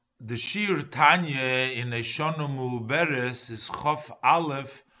The Shir Tanya in Eshono Muberes is Chof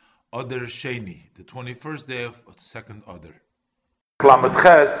Aleph Oder Sheni, the 21st day of the second Oder. Lamed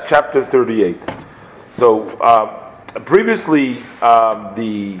Ches, chapter 38. So previously,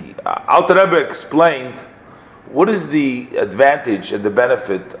 the Alter Rebbe explained what is the advantage and the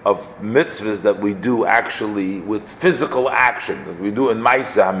benefit of mitzvahs that we do actually with physical action that we do in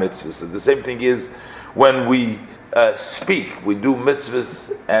Maisa mitzvahs. So the same thing is when we speak, we do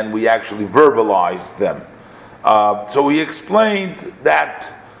mitzvahs and we actually verbalize them. So he explained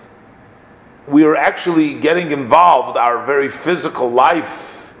that we are actually getting involved our very physical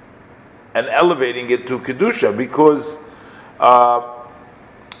life and elevating it to Kedusha, because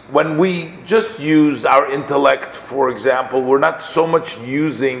when we just use our intellect, for example, we're not so much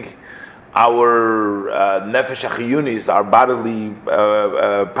using our nefesh achiyunis, our bodily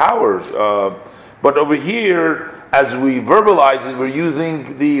power. But over here, as we verbalize it, we're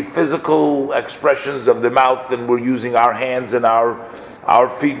using the physical expressions of the mouth, and we're using our hands and our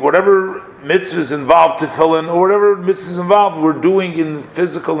feet, whatever mitzvah is involved to fill in, or whatever mitzvah is involved, we're doing in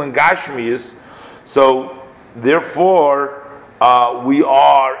physical and gashmias. So, therefore, we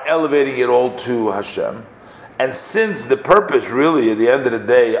are elevating it all to Hashem. And since the purpose, really, at the end of the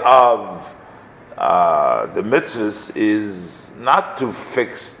day, of the mitzvahs is not to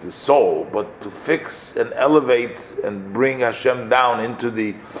fix the soul, but to fix and elevate and bring Hashem down into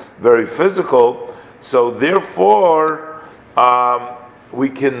the very physical. So therefore, we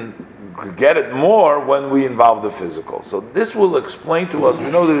can get it more when we involve the physical. So this will explain to us.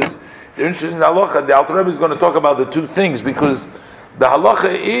 We know there's interesting halacha. The Alter Rebbe is going to talk about the two things, because the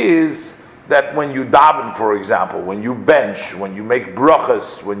halacha is that when you daven, for example, when you bench, when you make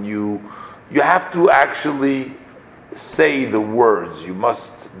brachas, when you have to actually say the words. You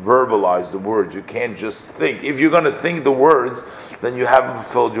must verbalize the words. You can't just think. If you're going to think the words, then you haven't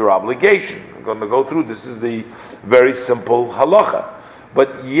fulfilled your obligation. We're going to go through. This is the very simple halacha.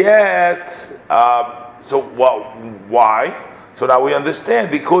 But yet, why? So now we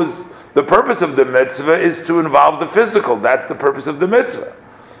understand, because the purpose of the mitzvah is to involve the physical. That's the purpose of the mitzvah.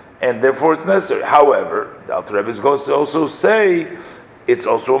 And therefore it's necessary. However, the Alter Rebbe is going to also say, it's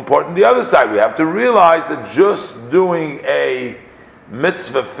also important the other side. We have to realize that just doing a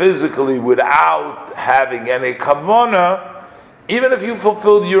mitzvah physically without having any kavanah, even if you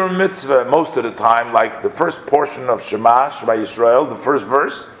fulfilled your mitzvah most of the time, like the first portion of Shema Yisrael, the first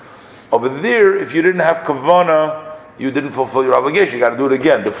verse, over there, if you didn't have kavanah, you didn't fulfill your obligation. You got to do it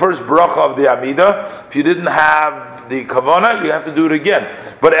again. The first bracha of the Amidah, if you didn't have the kavanah, you have to do it again.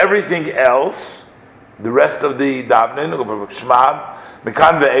 But everything else, the rest of the davening, Shema,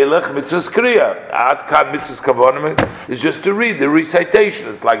 Mekan ve'elech, mitzvahs kriya. Ad kan mitzvahs kavanah is just to read the recitation.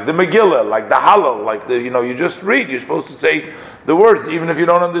 It's like the Megillah, like the Hallel, like you just read. You're supposed to say the words, even if you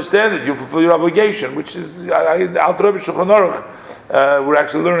don't understand it. You fulfill your obligation, which is Alter Rebbe Shulchan Aruch. We're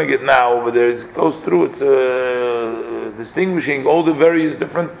actually learning it now over there. It goes through. It's distinguishing all the various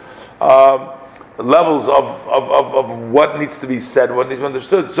different levels of what needs to be said, what needs to be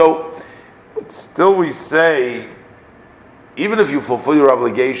understood. So, but still, we say, even if you fulfill your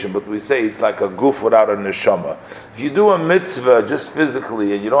obligation, but we say it's like a goof without a neshama. If you do a mitzvah just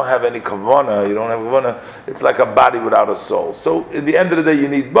physically and you don't have any kavanah, it's like a body without a soul. So, in the end of the day, you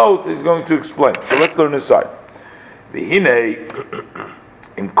need both. He's going to explain. So let's learn this side. V'hinei,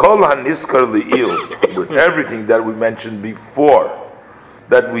 in kol haniskar li'il, with everything that we mentioned before,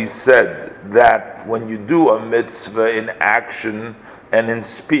 that we said that when you do a mitzvah in action and in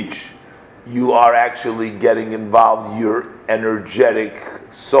speech, you are actually getting involved your energetic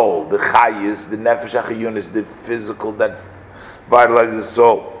soul, the chayis, the nefesh achiyunis, the physical that vitalizes the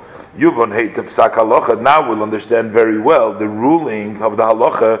soul. Yuvon heit psak halacha. Now we'll understand very well the ruling of the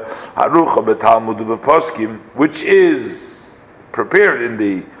halacha harucha betalmud v'poskim, which is prepared in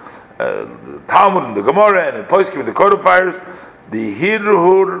the Talmud and the Gemara and in poskim, the codifiers. The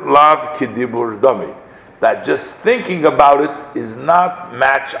hirhur lav kidibur dami. That just thinking about it is not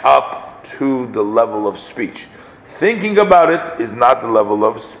match up to the level of speech. Thinking about it is not the level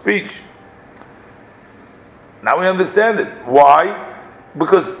of speech. Now we understand it. Why?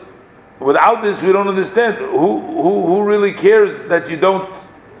 Because without this, we don't understand. Who really cares that you don't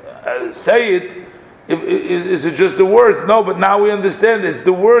say it? Is it just the words? No, but now we understand it's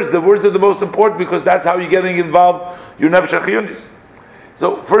the words. The words are the most important, because that's how you're getting involved your nefesh achiyunis.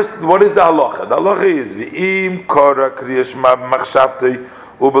 So first, what is the halacha? The halacha is v'im kora kriya shema b'machshavtei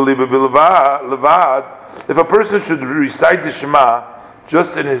ubeliba levad. If a person should recite the Shema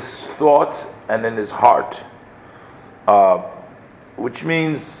just in his thought and in his heart, which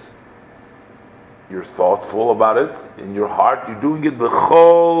means you're thoughtful about it in your heart. You're doing it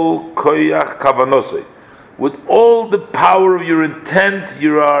b'chol koyach kavanosei, with all the power of your intent.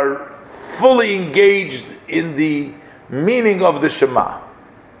 You are fully engaged in the meaning of the Shema.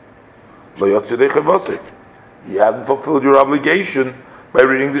 You haven't fulfilled your obligation by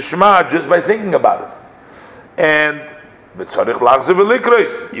reading the Shema, just by thinking about it. And you're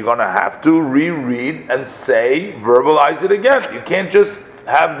going to have to reread and say, verbalize it again. You can't just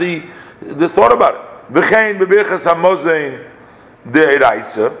have the thought about it.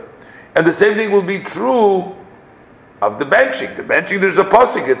 And the same thing will be true of the benching. The benching, there's a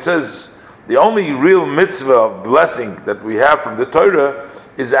pasuk. It says the only real mitzvah of blessing that we have from the Torah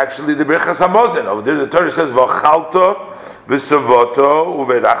is actually the Birchas Hamazon. Over there, the Torah says v'chalto v'savoto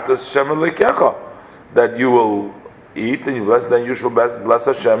uverachtas Hashem elekecha, that you will eat and you bless, then you shall bless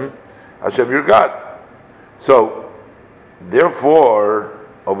Hashem your God. So, therefore,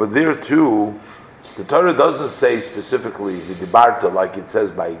 over there too, the Torah doesn't say specifically v'dibarta like it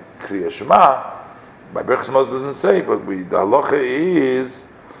says by Kriya Shema. By Birchas Hamazon doesn't say, but the halacha is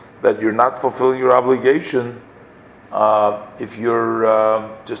that you're not fulfilling your obligation if you're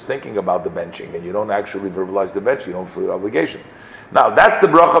just thinking about the benching and you don't actually verbalize the benching, you don't fulfill your obligation. Now, that's the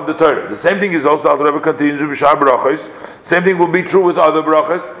bracha of the Torah. The same thing is also, Alter Rebbe continues, b'shar brachos. Same thing will be true with other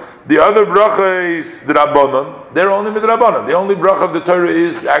brachas. The other bracha is the Rabbanon. They're only with Rabbanon. The only bracha of the Torah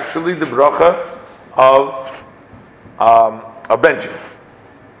is actually the bracha of benching.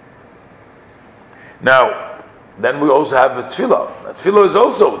 Now, then we also have a tefillah. Tefillah is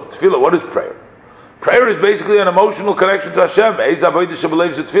also tefillah. What is prayer? Prayer is basically an emotional connection to Hashem. What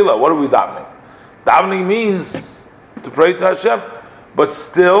are we davening? Davening means to pray to Hashem. But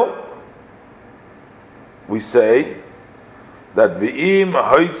still, we say that v'im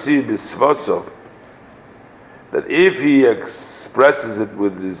hoitzi b'svosov, that if he expresses it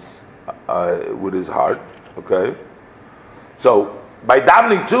with his heart, okay. So by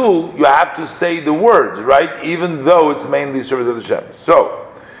davening too, you have to say the words, right? Even though it's mainly service of Hashem. So,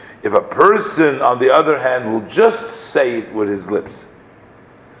 if a person, on the other hand, will just say it with his lips,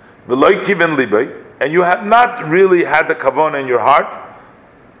 and you have not really had the kavanah in your heart,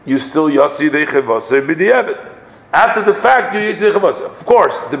 you still yotzi dechevase b'diavad. After the fact, you yotzi dechevase. Of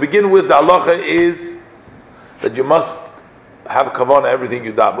course, to begin with, the halacha is that you must have kavanah everything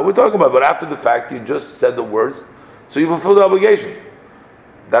you daven. But we're talking about, but after the fact, you just said the words, so you fulfill the obligation.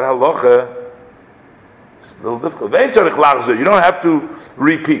 That halacha is a little difficult. You don't have to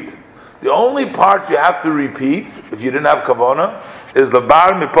repeat. The only part you have to repeat, if you didn't have kavanah, is the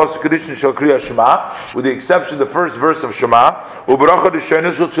bar mipos kedushin shel kriya Shema, with the exception of the first verse of Shema, ubracha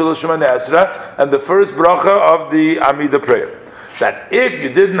d'shena shel tefillah Shema ne'esra, and the first bracha of the Amidah prayer. That if you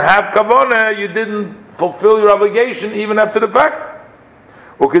didn't have kavanah, you didn't fulfill your obligation even after the fact.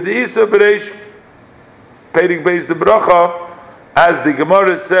 Ukedisa b'reish peirik beis the bracha, as the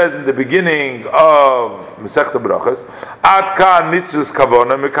Gemara says in the beginning of Masechta Brachas, Ad kan mitzvahs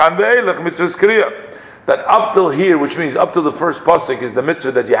kavona, mekan ve'elech mitzvahs kriya. That up till here, which means up till the first pasuk, is the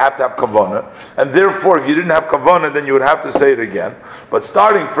mitzvah that you have to have kavona, and therefore, if you didn't have kavona, then you would have to say it again. But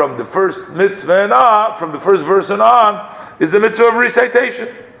starting from the first mitzvah and on, from the first verse and on, is the mitzvah of recitation.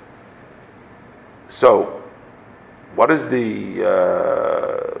 So, what is the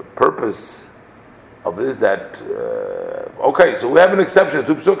purpose of this? That okay, so we have an exception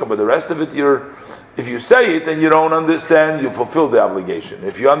to psukim, but the rest of it, if you say it and you don't understand, you fulfill the obligation.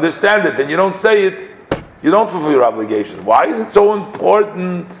 If you understand it and you don't say it, you don't fulfill your obligation. Why is it so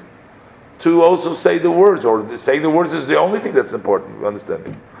important to also say the words, or saying the words is the only thing that's important?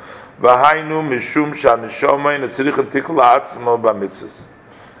 Understanding. The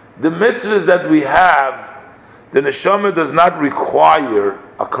mitzvahs that we have, the neshama does not require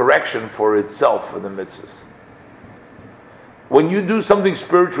a correction for itself for the mitzvahs. When you do something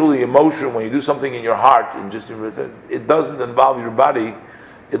spiritually, emotional, when you do something in your heart, and just it doesn't involve your body,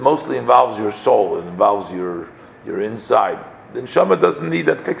 it mostly involves your soul, it involves your inside. The neshama doesn't need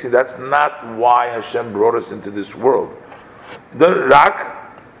that fixing. That's not why Hashem brought us into this world. The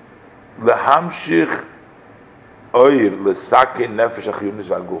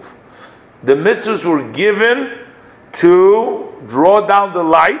mitzvahs were given to draw down the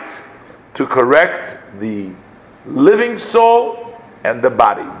light, to correct the living soul and the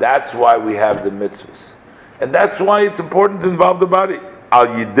body. That's why we have the mitzvahs. And that's why it's important to involve the body. By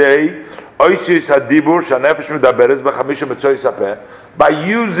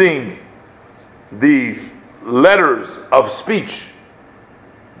using the letters of speech,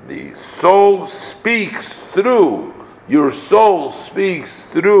 the soul speaks through, your soul speaks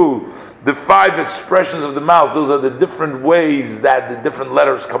through the 5 expressions of the mouth. Those are the different ways that the different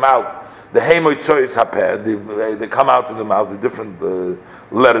letters come out the hemoitzois hapeh, they come out in the mouth, the different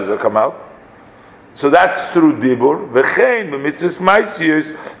letters that come out. So that's through dibur. V'chein b'mitzvahs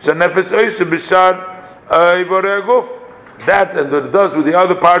ma'asiyos shenefes oiseh b'shar ivorei haguf. That and what it does with the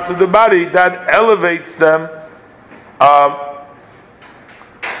other parts of the body, that elevates them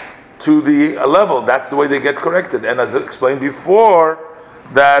to the level. That's the way they get corrected. And as I explained before,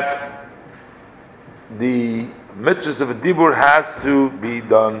 that the mitzvahs of a dibur has to be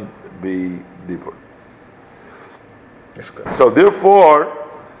done be dibur. So therefore,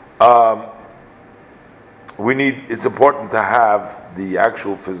 it's important to have the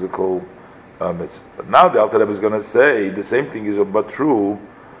actual physical mitzvah. But now the Alter Rebbe is going to say the same thing is but true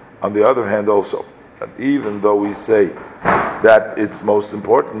on the other hand also. That even though we say that it's most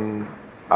important